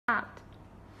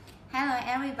Hello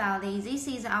everybody, this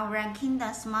is our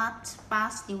Kinda Smart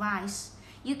Bus device.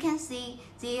 You can see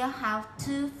they have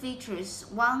two features.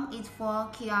 One is for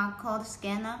QR code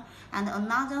scanner and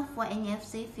another for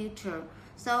NFC feature.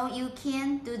 So you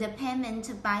can do the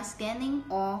payment by scanning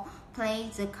or play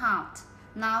the card.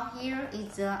 Now here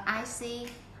is the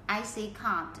IC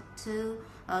card to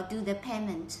do the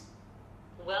payment.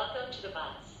 Welcome to the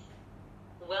bus.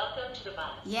 Welcome to the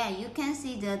bus. Yeah, you can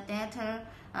see the data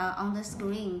on the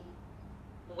screen.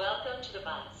 Welcome to the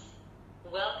bus.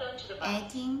 Welcome to the bus.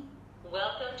 18.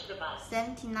 Welcome to the bus.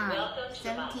 79. Welcome to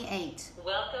 78. The bus.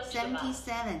 Welcome to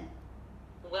 77.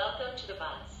 The bus. Welcome to the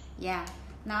bus. Yeah.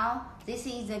 Now this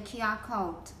is the QR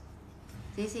code.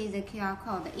 This is the QR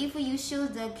code. If you show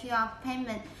the QR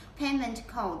payment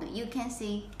code, you can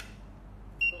see.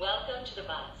 Welcome to the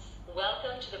bus.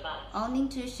 Welcome to the bus. Only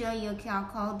to show your QR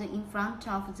code in front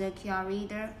of the QR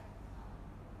reader.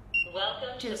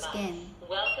 Welcome to the scan. bus.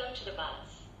 Welcome to the bus.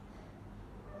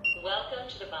 Welcome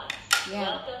to the bus. Yeah.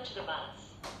 Welcome to the bus.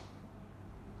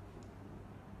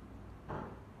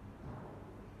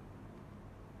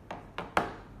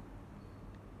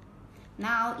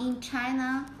 Now in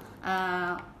China,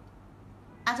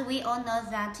 as we all know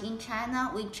that in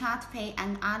China, WeChat Pay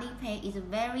and Alipay is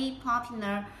very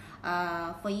popular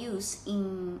for use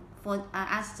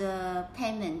as the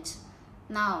payment.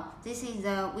 Now this is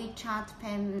the WeChat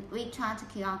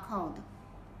QR code.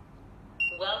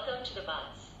 Welcome to the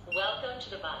bus. Welcome to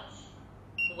the bus.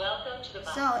 Welcome to the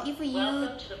bus. So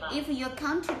if your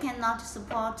country cannot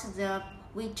support the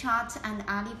WeChat and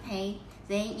Alipay,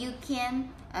 then you can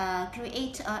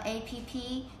create an app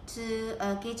to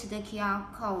get the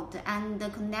QR code and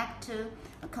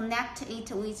connect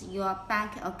it with your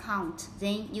bank account.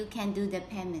 Then you can do the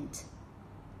payment.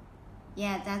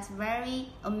 Yeah, that's very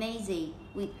amazing.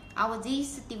 With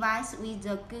this device with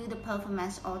a good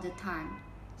performance all the time.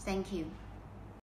 Thank you.